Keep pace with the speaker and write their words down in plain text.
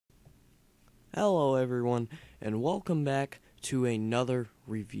Hello everyone, and welcome back to another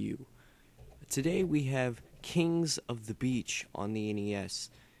review. Today we have Kings of the Beach on the NES.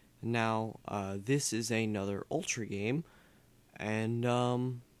 Now, this is another Ultra game, and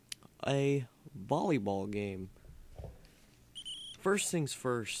a volleyball game. First things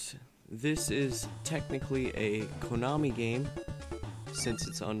first, this is technically a Konami game, since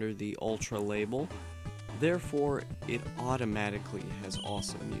it's under the Ultra label. Therefore, it automatically has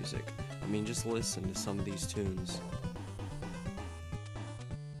awesome music. I mean, just listen to some of these tunes.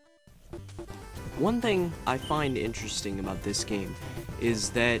 One thing I find interesting about this game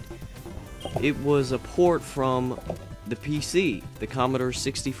is that it was a port from the PC, the Commodore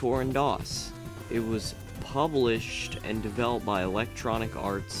 64 and DOS. It was published and developed by Electronic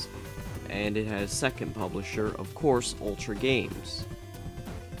Arts, and it has a second publisher, of course, Ultra Games.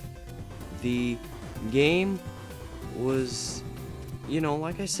 The game was,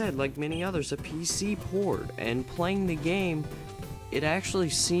 like I said, like many others, a PC port, and playing the game, it actually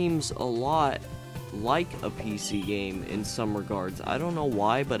seems a lot like a PC game in some regards. I don't know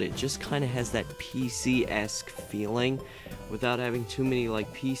why, but it just kind of has that PC-esque feeling without having too many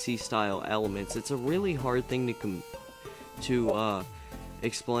like PC-style elements. It's a really hard thing to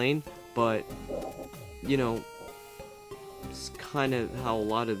explain, but it's kind of how a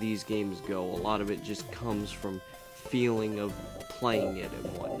lot of these games go. A lot of it just comes from feeling of playing it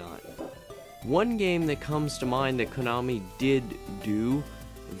and whatnot. One game that comes to mind that Konami did do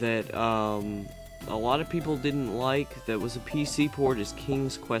that a lot of people didn't like, that was a PC port, is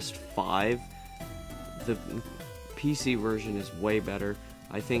King's Quest V. The PC version is way better.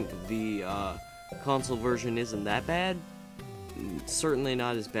 I think the console version isn't that bad. It's certainly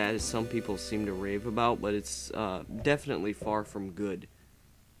not as bad as some people seem to rave about, but it's definitely far from good.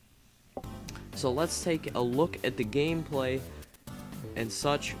 So let's take a look at the gameplay and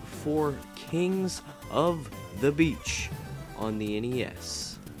such for Kings of the Beach on the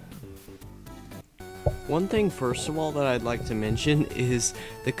NES. One thing, first of all, that I'd like to mention is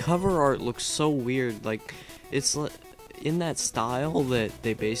the cover art looks so weird. Like, it's in that style that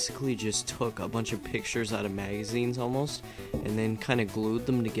they basically just took a bunch of pictures out of magazines almost and then kind of glued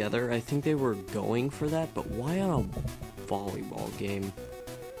them together. I think they were going for that, but why on a volleyball game?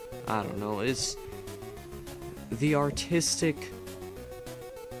 I don't know. It's the artistic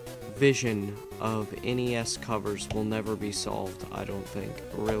vision of NES covers will never be solved, I don't think,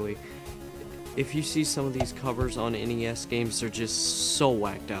 really. If you see some of these covers on NES games, they're just so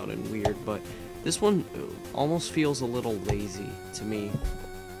whacked out and weird, but this one almost feels a little lazy to me.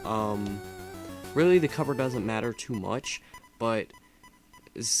 Really, the cover doesn't matter too much, but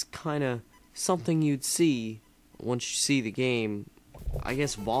it's kind of something you'd see once you see the game. I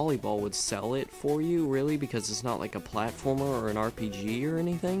guess volleyball would sell it for you, really, because it's not like a platformer or an RPG or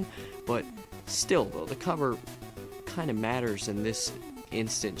anything, but still, though, the cover kind of matters in this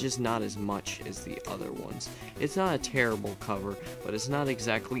instant, just not as much as the other ones. It's not a terrible cover, but it's not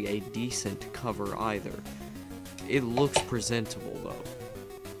exactly a decent cover either. It looks presentable, though.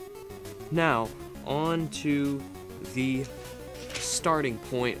 Now, on to the starting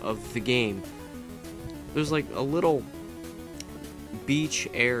point of the game. There's like a little beach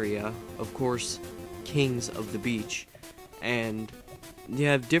area, of course, Kings of the Beach, and you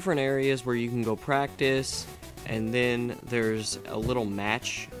have different areas where you can go practice, and then there's a little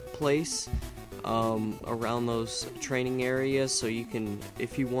match place around those training areas, so you can,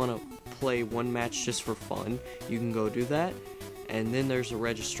 if you want to play one match just for fun, you can go do that. And then there's a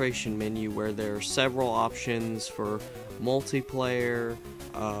registration menu where there are several options for multiplayer,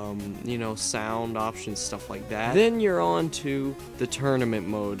 sound options, stuff like that. Then you're on to the tournament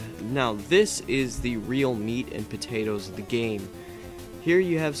mode. Now, this is the real meat and potatoes of the game. Here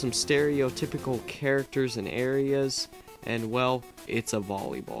you have some stereotypical characters and areas, and well, it's a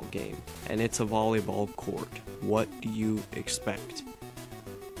volleyball game, and it's a volleyball court. What do you expect?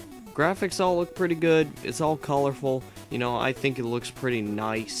 Graphics all look pretty good. It's all colorful. I think it looks pretty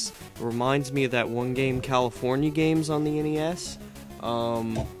nice. It reminds me of that one game, California Games, on the NES.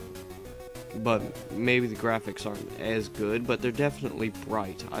 But maybe the graphics aren't as good, but they're definitely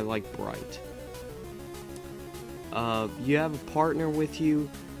bright. I like bright. You have a partner with you.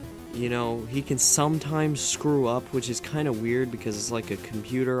 He can sometimes screw up, which is kind of weird because it's like a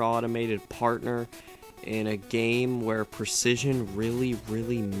computer automated partner in a game where precision really,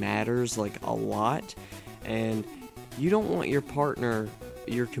 really matters, like a lot. And you don't want your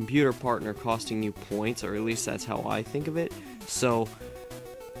computer partner costing you points, or at least that's how I think of it. So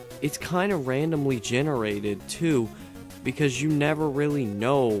it's kind of randomly generated too, because you never really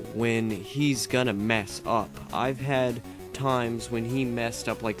know when he's gonna mess up. I've had times when he messed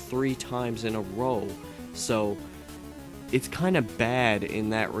up like 3 times in a row. So it's kind of bad in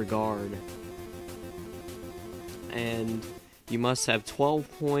that regard. And you must have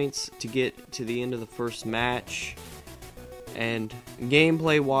 12 points to get to the end of the first match. And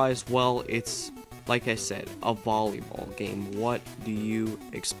gameplay wise, well, it's, like I said, a volleyball game. What do you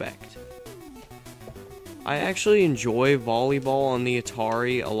expect? I actually enjoy volleyball on the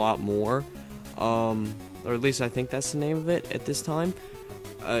Atari a lot more. Or at least I think that's the name of it at this time.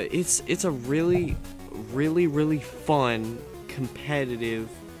 It's a really fun, competitive,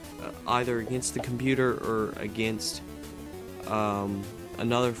 either against the computer or against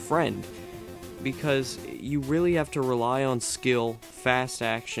another friend, because you really have to rely on skill, fast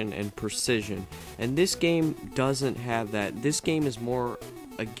action, and precision. And this game doesn't have that. This game is more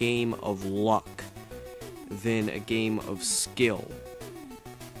a game of luck than a game of skill,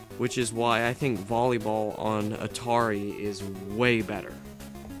 which is why I think volleyball on Atari is way better.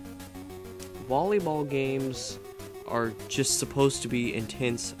 Volleyball games are just supposed to be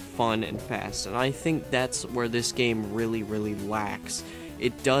intense, fun, and fast, and I think that's where this game really lacks.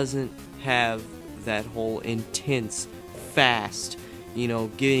 It doesn't have that whole intense, fast,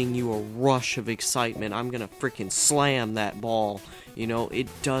 getting you a rush of excitement. I'm gonna freaking slam that ball. It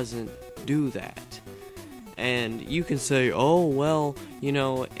doesn't do that. And you can say, oh, well,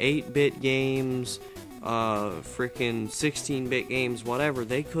 8-bit games, freaking 16-bit games, whatever,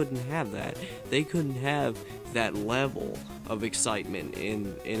 they couldn't have that. They couldn't have that level of excitement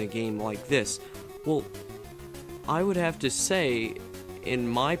in a game like this. Well, I would have to say, in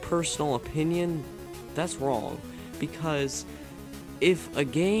my personal opinion, that's wrong. Because if a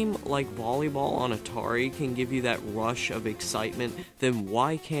game like volleyball on Atari can give you that rush of excitement, then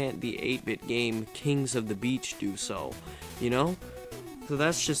why can't the 8-bit game Kings of the Beach do so? So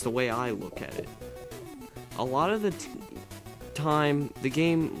that's just the way I look at it. A lot of the time, the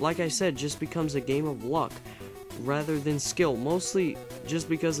game, like I said, just becomes a game of luck rather than skill. Mostly just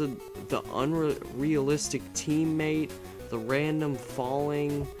because of the unrealistic teammate, the random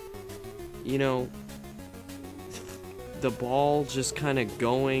falling, the ball just kind of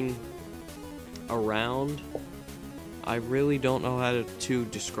going around. I really don't know how to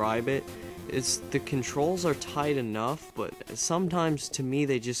describe it. The controls are tight enough, but sometimes to me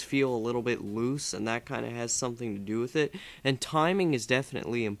they just feel a little bit loose, and that kind of has something to do with it. And timing is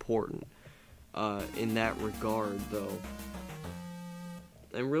definitely important in that regard, though.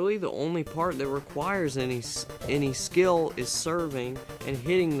 And really the only part that requires any skill is serving and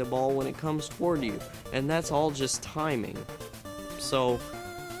hitting the ball when it comes toward you. And that's all just timing. So,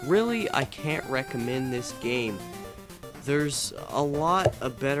 really, I can't recommend this game. There's a lot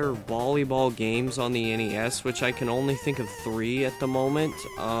of better volleyball games on the NES, which I can only think of 3 at the moment.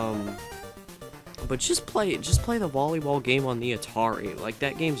 But just play the volleyball game on the Atari. Like,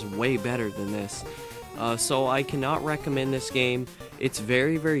 that game's way better than this. So I cannot recommend this game. It's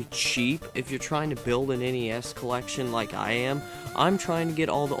very cheap if you're trying to build an NES collection like I am. I'm trying to get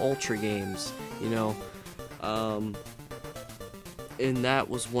all the Ultra games, and that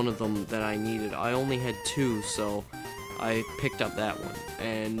was one of them that I needed. I only had 2, so I picked up that one.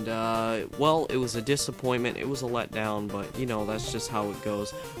 And, well, it was a disappointment. It was a letdown, but, that's just how it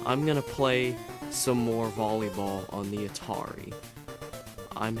goes. I'm gonna play some more volleyball on the Atari.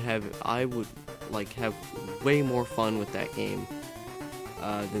 I would have way more fun with that game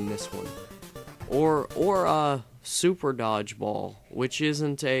than this one, or Super Dodgeball, which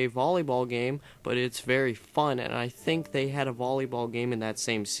isn't a volleyball game, but it's very fun. And I think they had a volleyball game in that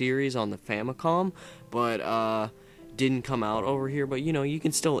same series on the Famicom, but didn't come out over here. But you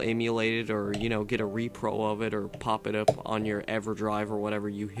can still emulate it, or get a repro of it, or pop it up on your EverDrive or whatever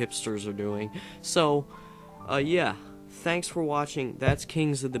you hipsters are doing. So yeah, thanks for watching. That's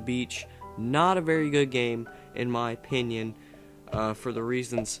Kings of the Beach. Not a very good game, in my opinion, for the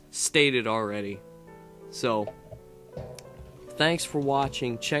reasons stated already. So, thanks for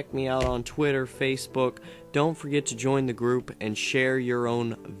watching. Check me out on Twitter, Facebook. Don't forget to join the group and share your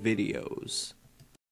own videos.